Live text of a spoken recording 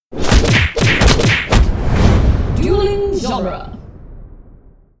genre.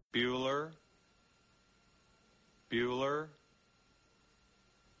 Bueller. Bueller.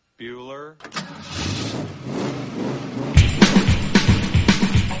 Bueller.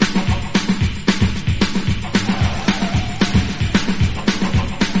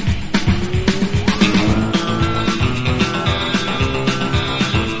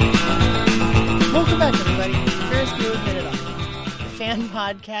 Welcome back, everybody, to Ferris Bueller's Minute Off, a fan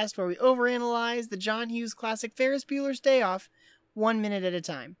podcast where we overanalyze the John Hughes classic Ferris Bueller's Day Off 1 minute at a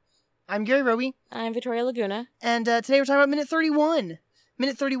time. I'm Gary Roby. I'm Victoria Laguna. And today we're talking about Minute 31.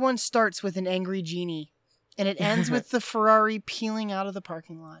 Minute 31 starts with an angry genie, and it ends with the Ferrari peeling out of the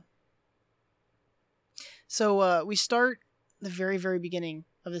parking lot. So we start the very, very beginning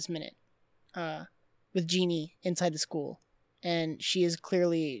of this minute with Jeannie inside the school. And she is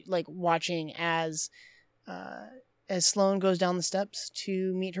clearly like watching as Sloane goes down the steps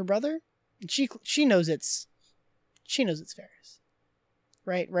to meet her brother. And she knows it's Ferris,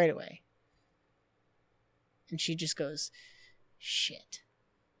 right away. And she just goes, "Shit."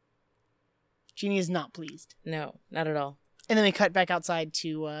 Jeannie is not pleased. No, not at all. And then we cut back outside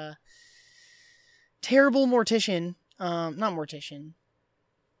to terrible mortician, not mortician,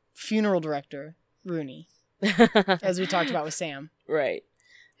 funeral director Rooney. As we talked about with Sam. Right.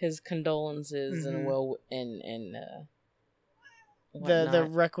 His condolences Mm-hmm. and the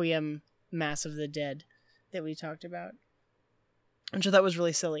Requiem Mass of the Dead that we talked about. And so that was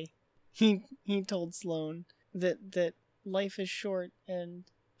really silly. He told Sloane that life is short and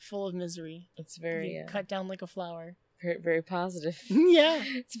full of misery. It's very cut down like a flower. very, very positive. Yeah.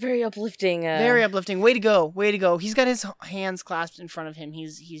 It's very uplifting. Very uplifting. Way to go. He's got his hands clasped in front of him.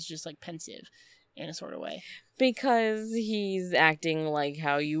 He's just like pensive in a sort of way. Because he's acting like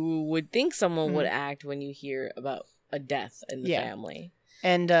how you would think someone would act when you hear about a death in the family.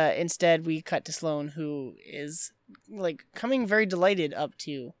 And instead we cut to Sloane, who is like coming very delighted up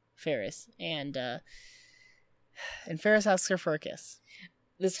to Ferris, and Ferris asks her for a kiss.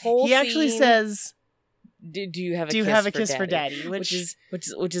 This whole he actually scene, says, Do you have a kiss for daddy? Which is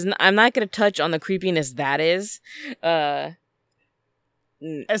I'm not going to touch on the creepiness that is.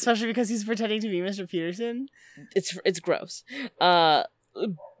 Especially because he's pretending to be Mr. Peterson. It's gross.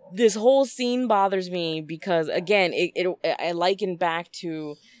 This whole scene bothers me because, again, I liken back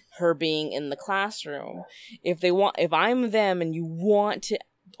to her being in the classroom. If I'm them and you want to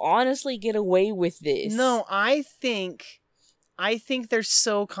honestly get away with this. No, I think they're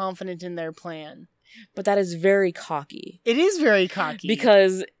so confident in their plan. But that is very cocky. It is very cocky.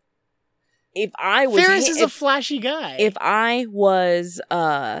 Because if I was... Ferris is a flashy guy. If I was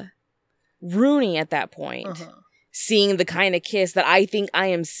Rooney at that point, seeing the kind of kiss that I think I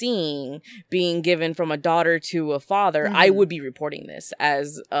am seeing being given from a daughter to a father, I would be reporting this,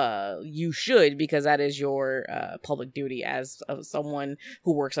 as you should, because that is your public duty as someone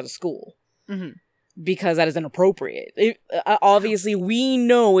who works at a school. Mm-hmm. Because that is inappropriate. Obviously, we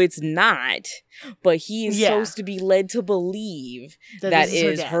know it's not, but he is supposed to be led to believe that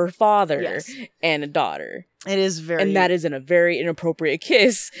is her father and a daughter. It is very... And that is a very inappropriate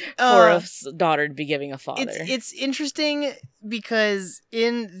kiss for a daughter to be giving a father. It's interesting because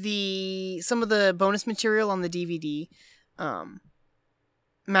in some of the bonus material on the DVD,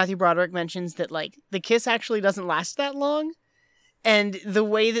 Matthew Broderick mentions that like the kiss actually doesn't last that long. And the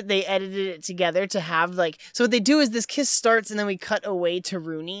way that they edited it together to have like... So what they do is this kiss starts and then we cut away to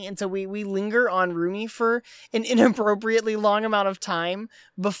Rooney. And so we linger on Rooney for an inappropriately long amount of time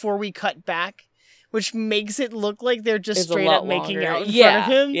before we cut back, which makes it look like they're just straight up making out in front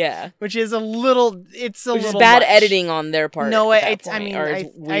of him. Yeah. Which is a little... It's a little bad much. editing on their part. No, it's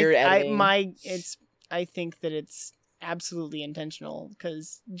weird editing. I think that it's absolutely intentional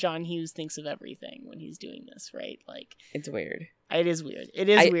because John Hughes thinks of everything when he's doing this, right? Like... It's weird. It is weird. It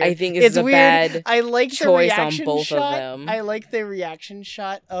is weird. I think it's a weird. bad I like choice the reaction on both shot. of them. I like the reaction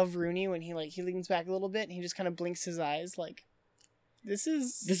shot of Rooney when he leans back a little bit and he just kind of blinks his eyes like, this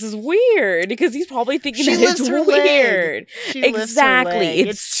is weird, because he's probably thinking that it's weird. Exactly.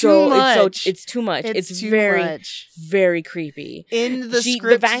 It's too much. It's too much. It's too very much. Very creepy. In the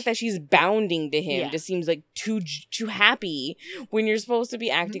script, the fact that she's bounding to him just seems like too happy when you're supposed to be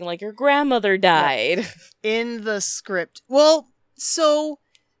acting like your grandmother died. In the script. Well, so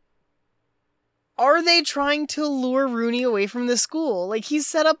are they trying to lure Rooney away from the school? Like, he's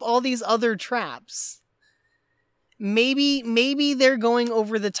set up all these other traps. Maybe they're going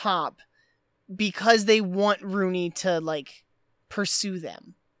over the top because they want Rooney to like pursue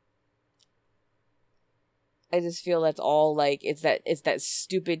them. I just feel that's all, like, it's that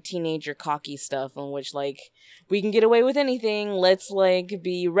stupid teenager cocky stuff in which, like, we can get away with anything. Let's, like,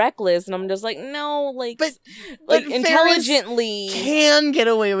 be reckless. And I'm just like, no, like, but intelligently can get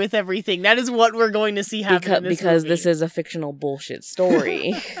away with everything. That is what we're going to see happen in this because movie. this is a fictional bullshit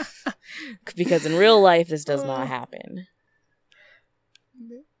story. Because in real life, this does not happen.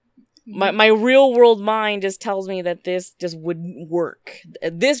 My real world mind just tells me that this just wouldn't work.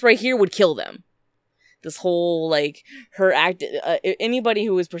 This right here would kill them. This whole, like, her act, anybody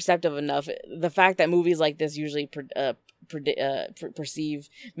who is perceptive enough, the fact that movies like this usually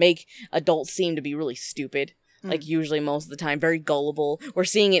make adults seem to be really stupid. Like, usually most of the time, very gullible. We're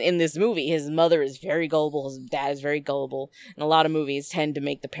seeing it in this movie. His mother is very gullible. His dad is very gullible. And a lot of movies tend to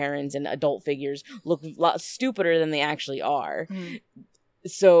make the parents and adult figures look a lot stupider than they actually are.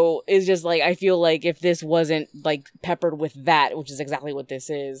 So it's just like, I feel like if this wasn't, like, peppered with that, which is exactly what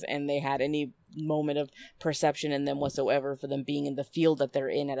this is, and they had any moment of perception in them whatsoever for them being in the field that they're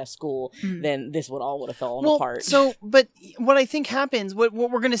in at a school, then this would have fallen apart. So, but what I think happens, what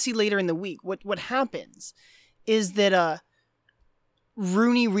we're going to see later in the week, what happens is that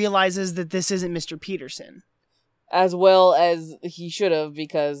Rooney realizes that this isn't Mr. Peterson. As well as he should have,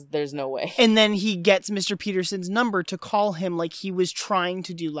 because there's no way. And then he gets Mr. Peterson's number to call him like he was trying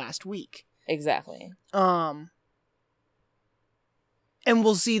to do last week. Exactly. And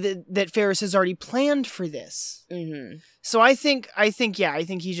we'll see that Ferris has already planned for this. Mm-hmm. So I think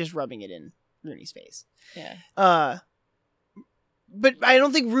he's just rubbing it in Rooney's face. Yeah. But I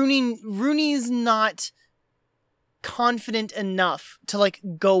don't think Rooney's not confident enough to, like,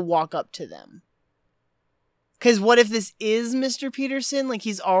 go walk up to them. Because what if this is Mr. Peterson? Like,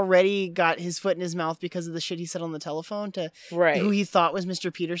 he's already got his foot in his mouth because of the shit he said on the telephone to who he thought was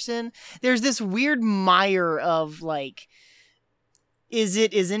Mr. Peterson. There's this weird mire of, like,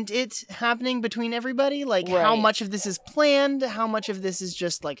 isn't it happening between everybody? Like, how much of this is planned? How much of this is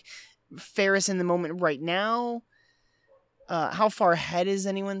just, like, Ferris in the moment right now? How far ahead is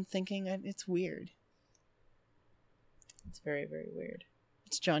anyone thinking? It's weird. It's very, very weird.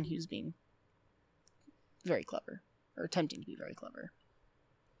 It's John Hughes being very clever, or attempting to be very clever.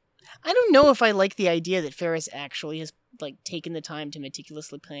 I don't know if I like the idea that Ferris actually has, like, taken the time to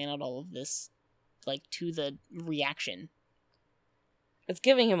meticulously plan out all of this, like, to the reaction. It's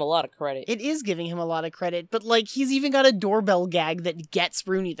giving him a lot of credit. It is giving him a lot of credit, but, like, he's even got a doorbell gag that gets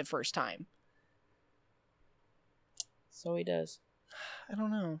Rooney the first time. So he does. I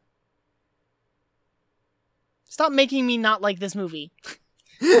don't know. Stop making me not like this movie.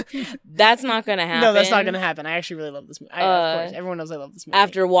 That's not gonna happen. No, that's not gonna happen. I actually really love this movie. Of course, everyone knows I love this movie.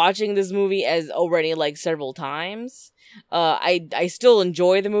 After watching this movie as already, like, several times, I still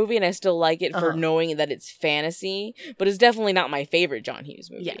enjoy the movie and I still like it for knowing that it's fantasy, but it's definitely not my favorite John Hughes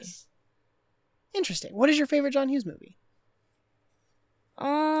movie. Yes. Interesting. What is your favorite John Hughes movie?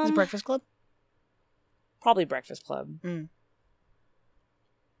 Is it Breakfast Club? Probably Breakfast Club.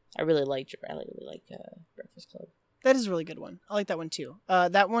 I really like Breakfast Club. That is a really good one. I like that one too.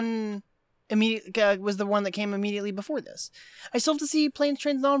 That one was the one that came immediately before this. I still have to see Planes,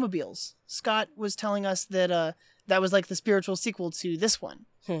 Trains, and Automobiles. Scott was telling us that that was, like, the spiritual sequel to this one.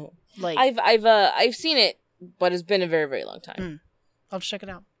 Like, I've seen it, but it's been a very, very long time. I'll just check it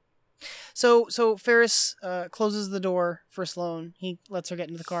out. So Ferris closes the door for Sloane. He lets her get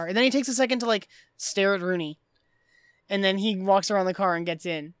into the car, and then he takes a second to, like, stare at Rooney. And then he walks around the car and gets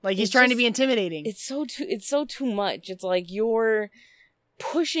in. Like, he's trying to be intimidating. It's so too much. It's like you're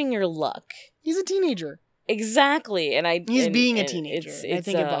pushing your luck. He's a teenager. Exactly. He's being a teenager. I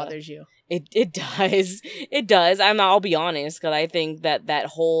think it bothers you. It does. It does. I'll be honest, because I think that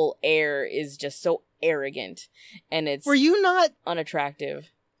whole air is just so arrogant. And it's Were you not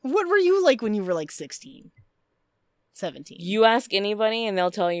unattractive. What were you like when you were, like, 16? 17? You ask anybody and they'll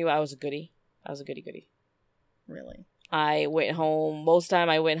tell you I was a goodie. I was a goody. Really? I went home, most time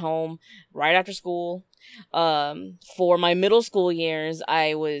I went home right after school. For my middle school years,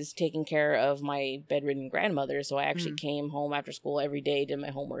 I was taking care of my bedridden grandmother, so I actually came home after school every day, did my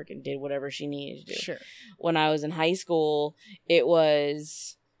homework, and did whatever she needed to do. Sure. When I was in high school, it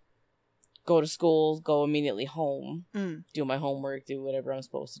was go to school, go immediately home, do my homework, do whatever I'm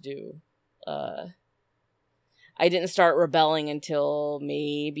supposed to do. I didn't start rebelling until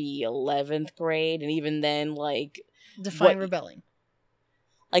maybe 11th grade, and even then, like... Define rebelling.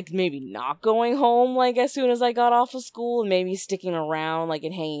 Like, maybe not going home, like, as soon as I got off of school, and maybe sticking around, like,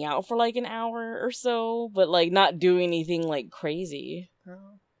 and hanging out for, like, an hour or so, but, like, not doing anything, like, crazy.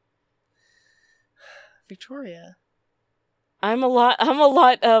 Oh. Victoria. I'm a lot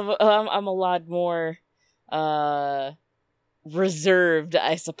more, reserved,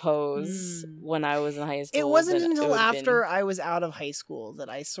 I suppose, when I was in high school. It wasn't than until would've after been. I was out of high school that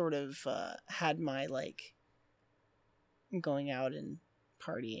I sort of had my like going out and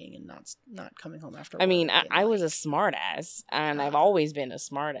partying and not coming home after work. I mean, and, I was a like, smart ass, and I've always been a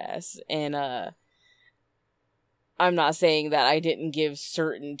smart ass, and I'm not saying that I didn't give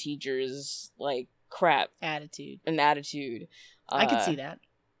certain teachers like crap attitude. an attitude. I could see that.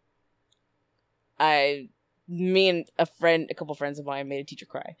 Me and a couple friends of mine made a teacher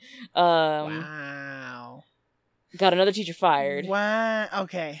cry. Wow. Got another teacher fired. Wow.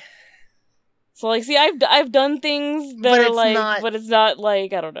 Okay. So like, see, I've done things that But are it's like, not- but it's not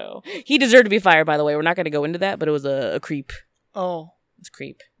like, I don't know. He deserved to be fired, by the way. We're not going to go into that, but it was a creep. Oh, It's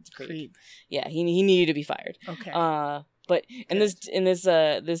creep. It's creep. creep. Yeah, he needed to be fired. Okay. But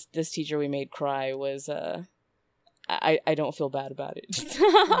this teacher we made cry was I don't feel bad about it.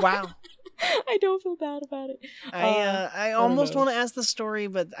 Wow. I don't feel bad about it. I don't almost know. want to ask the story,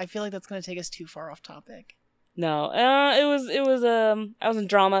 but I feel like that's going to take us too far off topic. No, it was I was in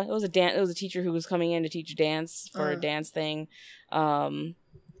drama. It was a teacher who was coming in to teach dance for a dance thing.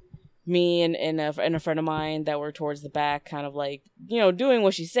 Me and a friend of mine that were towards the back, kind of like, doing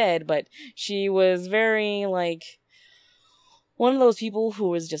what she said, but she was very like one of those people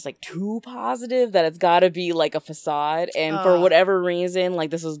who is just like too positive that it's got to be like a facade. And for whatever reason,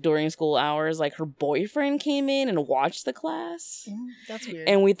 like this was during school hours, like her boyfriend came in and watched the class. That's weird.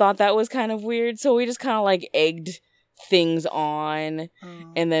 And we thought that was kind of weird. So we just kind of like egged things on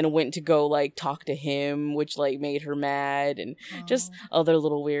and then went to go like talk to him, which like made her mad, and just other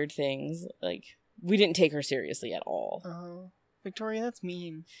little weird things. Like we didn't take her seriously at all. Victoria, that's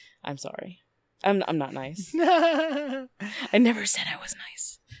mean. I'm sorry. I'm not nice. I never said I was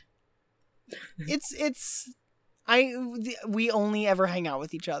nice. We only ever hang out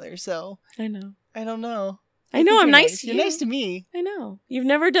with each other, so I know. I don't know. I know. think I'm you're nice to you. You're nice to me. I know. You've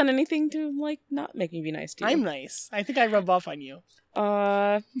never done anything to like not make me be nice to you. I'm nice. I think I rub off on you.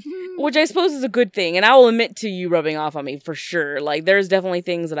 Which I suppose is a good thing, and I will admit to you rubbing off on me for sure. Like, there's definitely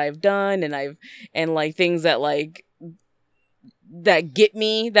things that I've done, and like things that like that get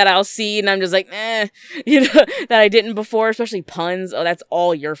me that I'll see, and I'm just like, that I didn't before, especially puns. Oh, that's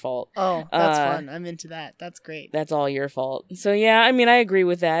all your fault. Oh, that's fun. I'm into that. That's great. That's all your fault. So yeah, I mean, I agree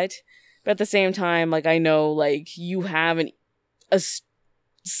with that, but at the same time, like I know, like you have a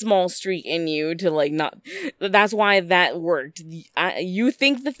small streak in you to like not. That's why that worked. You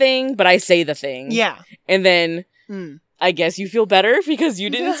think the thing, but I say the thing. Yeah, and then I guess you feel better because you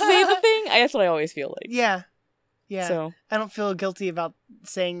didn't say the thing. That's what I always feel like. Yeah. Yeah, so I don't feel guilty about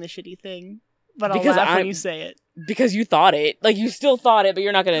saying the shitty thing, but I'll laugh when you say it. Because you thought it. Like, you still thought it, but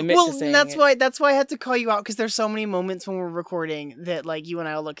you're not going to admit to saying it. That's why I had to call you out, because there's so many moments when we're recording that, like, you and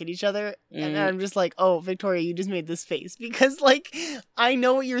I will look at each other, and I'm just like, oh, Victoria, you just made this face. Because, like, I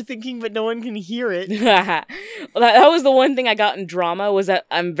know what you're thinking, but no one can hear it. Well, that was the one thing I got in drama, was that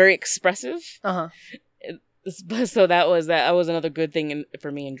I'm very expressive. Uh-huh. So that was another good thing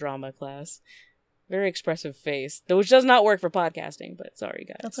for me in drama class. Very expressive face, which does not work for podcasting, but sorry,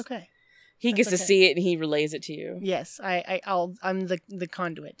 guys. That's okay. He gets to see it and he relays it to you. Yes, I'm the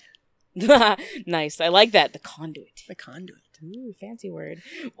conduit. Nice. I like that. The conduit. The conduit. Ooh, fancy word.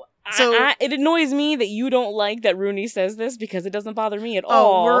 So it annoys me that you don't like that Rooney says this, because it doesn't bother me at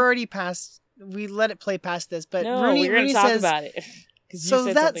all. Oh, we're already past. We let it play past this, but no, Rooney talk says about it.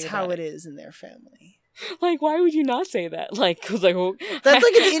 So that's how it is in their family. Like, why would you not say that? Like, cause like, well, that's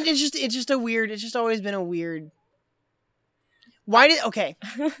like it's just a weird. It's just always been a weird. Why did okay?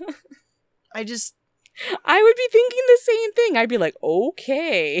 I would be thinking the same thing. I'd be like,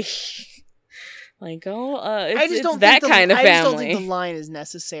 okay, like, I just don't that think kind of I family. just don't think the line is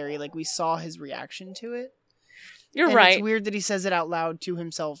necessary. Like, we saw his reaction to it. You're and right. It's weird that he says it out loud to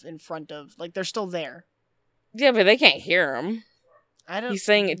himself in front of, like, they're still there. Yeah, but they can't hear him. He's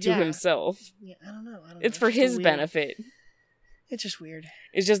saying it to himself. Yeah, I don't know. It's for his benefit. It's just weird.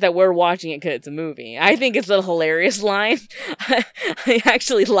 It's just that we're watching it because it's a movie. I think it's a hilarious line. I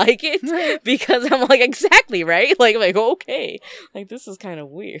actually like it because I'm like, exactly, right? Like, okay. Like, this is kind of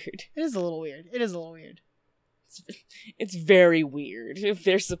weird. It is a little weird. It's very weird if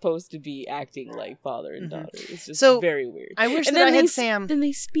they're supposed to be acting like father and daughter. It's just very weird. I wish that I had Sam. Then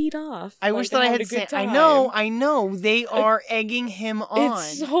they speed off. I wish that I had Sam. I know. They are egging him on.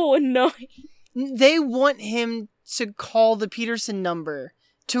 It's so annoying. They want him to call the Peterson number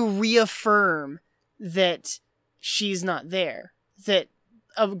to reaffirm that she's not there, that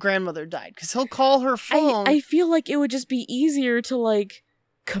a grandmother died, because he'll call her phone. I feel like it would just be easier to like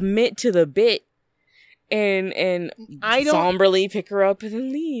commit to the bit and somberly pick her up and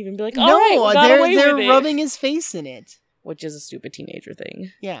then leave and be like, all right, we got away with it. They're rubbing his face in it. which is a stupid teenager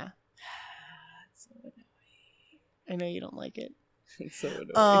thing. Yeah. It's so annoying. I know you don't like it. It's so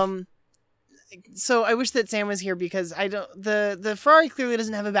annoying. So I wish that Sam was here because I don't. The Ferrari clearly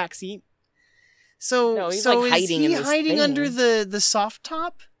doesn't have a back seat. So No, he's, so like, is hiding in he this hiding thing. under the soft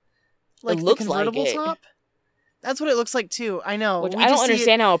top? Like It looks the convertible like it. top? That's what it looks like too. I know. Which We I don't just see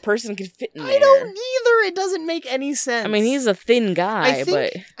understand how a person could fit in it. there. I don't either. It doesn't make any sense. I mean, he's a thin guy,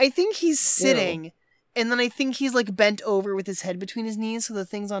 I think he's Still. sitting, and then I think he's like bent over with his head between his knees, so the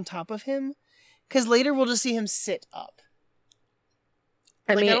thing's on top of him. Because later we'll just see him sit up.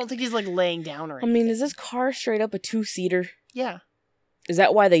 I I mean, don't think he's like laying down or I anything. mean, is this car straight up a 2-seater? Yeah, Is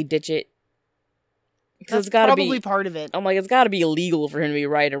that why they ditch it? Because that's it's got to probably be. part of it. I'm like, it's got to be illegal for him to be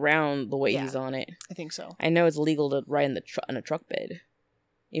right around the way Yeah. he's on it. I think so. I know it's illegal to ride in in a truck bed,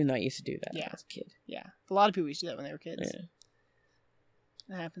 even though I used to do that when Yeah. I was a kid. Yeah, a lot of people used to do that when they were kids.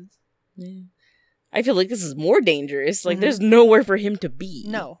 Yeah. It happens. Yeah. I feel like this is more dangerous. Like, Mhm. there's nowhere for him to be.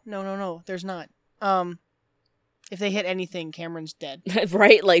 No. There's not. If they hit anything, Cameron's dead.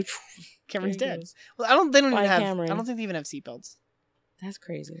 Right? Like, Cameron's there he dead. goes. Well, they don't Bye, even have. Cameron. I don't think they even have seatbelts. That's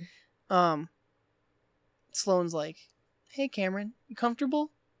crazy. Sloane's like, "Hey, Cameron, you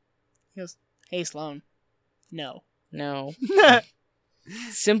comfortable?" He goes, "Hey, Sloane, no." No.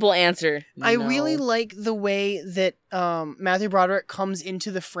 Simple answer. I no. really like the way that Matthew Broderick comes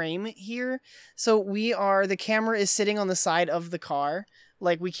into the frame here. So the camera is sitting on the side of the car.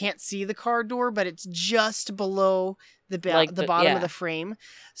 Like, we can't see the car door, but it's just below the bottom of the frame.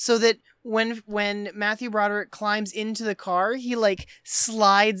 So that when Matthew Broderick climbs into the car, he like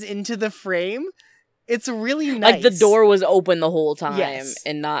slides into the frame. It's really nice. Like the door was open the whole time Yes.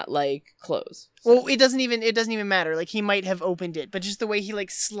 and not like closed. So. Well, it doesn't even matter. Like, he might have opened it, but just the way he like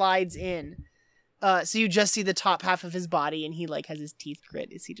slides in. So you just see the top half of his body, and he like has his teeth grit.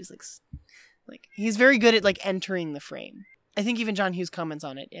 Is he just like he's very good at like entering the frame. I think even John Hughes comments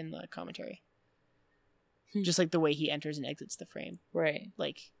on it in the commentary. Just like the way he enters and exits the frame. Right.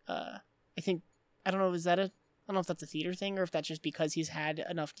 Like, I don't know if that's a theater thing or if that's just because he had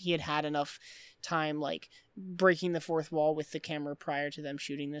had enough time like breaking the fourth wall with the camera prior to them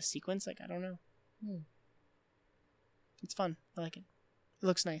shooting this sequence. Like, I don't know. It's fun. I like it. It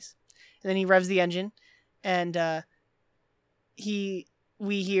looks nice. And then he revs the engine, and we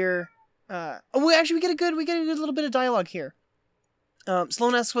hear. We get a good little bit of dialogue here.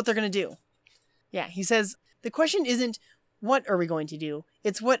 Sloane asks what they're gonna do. Yeah, he says the question isn't what are we going to do.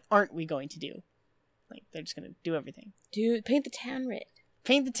 It's what aren't we going to do. Like, they're just gonna do everything. Dude, paint the town red.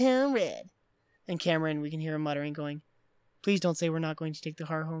 Paint the town red. And Cameron, we can hear him muttering, going, "Please don't say we're not going to take the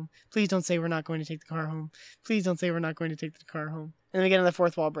car home. Please don't say we're not going to take the car home. Please don't say we're not going to take the car home." And then we get on the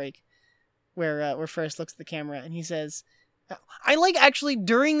fourth wall break, where Ferris looks at the camera and he says, "I like actually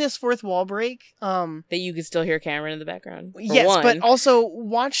during this fourth wall break, That you could still hear Cameron in the background. yes, one. but also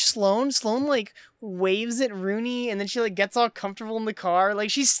watch Sloane. Sloane like waves at Rooney, and then she like gets all comfortable in the car.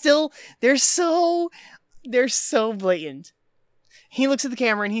 Like, she's still they're so blatant." He looks at the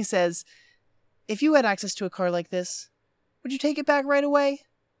camera and he says, "If you had access to a car like this, would you take it back right away?"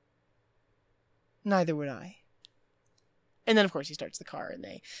 "Neither would I." And then, of course, he starts the car and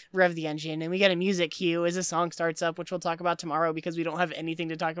they rev the engine, and we get a music cue as the song starts up, which we'll talk about tomorrow because we don't have anything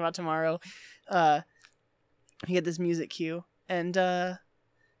to talk about tomorrow. We get this music cue, and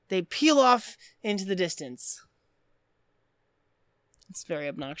they peel off into the distance. It's very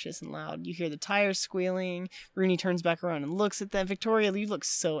obnoxious and loud. You hear the tires squealing. Rooney turns back around and looks at them. Victoria, you look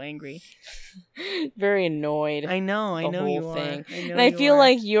so angry. Very annoyed. I know whole you thing. are. And I feel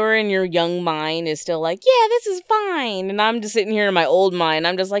like you're in your young mind is still like, yeah, this is fine. And I'm just sitting here in my old mind.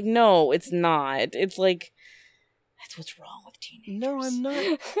 I'm just like, no, it's not. It's like, that's what's wrong with teenagers. No, I'm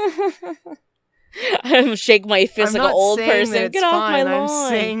not. I'm shake my fist like an old person. Get off my lawn. I'm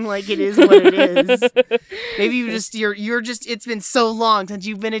saying like it is what it is. Maybe you're just. It's been so long since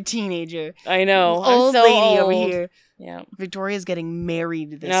you've been a teenager. I know. Old I'm so lady old. over here. Yeah. Victoria's getting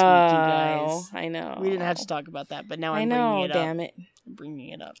married this week, you guys. I know. We didn't have to talk about that, but now I I'm know. bringing it up. Damn it. I'm bringing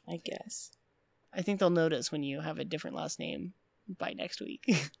it up. I guess. I think they'll notice when you have a different last name by next week.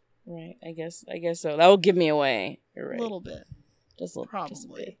 Right. I guess so. That will give me away. You're right. A little bit. Just a little. Probably. Just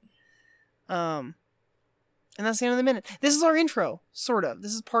a bit. And that's the end of the minute. This is our intro, sort of.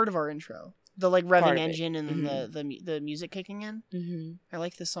 This is part of our intro. The like revving engine and then the music kicking in. Mm-hmm. I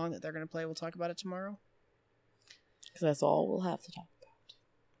like this song that they're gonna play. We'll talk about it tomorrow. Because that's all we'll have to talk about.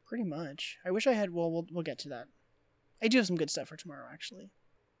 Pretty much. I wish I had. Well, we'll get to that. I do have some good stuff for tomorrow, actually.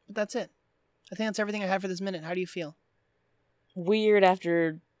 But that's it. I think that's everything I have for this minute. How do you feel? Weird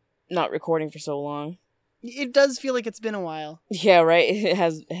after not recording for so long. It does feel like it's been a while. Yeah, right.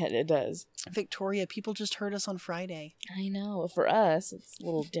 It does. Victoria, people just heard us on Friday. I know. For us, it's a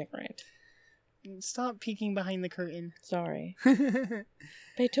little different. Stop peeking behind the curtain. Sorry.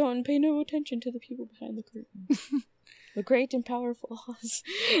 Pay no attention to the people behind the curtain. The great and powerful Oz.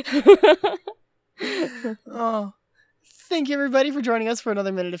 Oh, thank you everybody for joining us for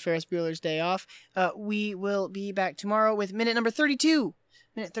another minute of Ferris Bueller's Day Off. We will be back tomorrow with minute number 32.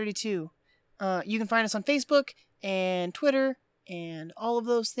 Minute 32. You can find us on Facebook and Twitter and all of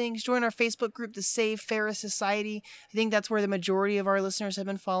those things. Join our Facebook group, the Save Ferris Society. I think that's where the majority of our listeners have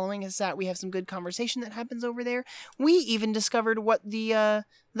been following us at. We have some good conversation that happens over there. We even discovered what the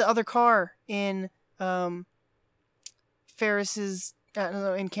other car in Ferris's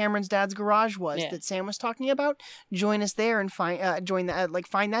in Cameron's dad's garage was that Sam was talking about. Join us there and find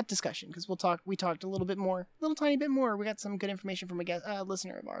find that discussion, because we talked a little tiny bit more. We got some good information from a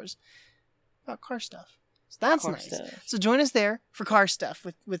listener of ours about car stuff. So that's nice. Stuff. So join us there for car stuff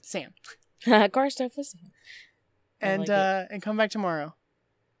with Sam. Car stuff with Sam. And come back tomorrow.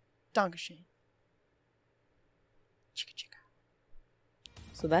 Dankeschön. Chicka chicka.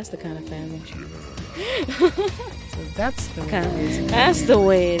 So that's the kind of family. So that's the way it is. That's the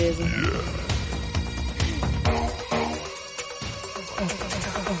way it is.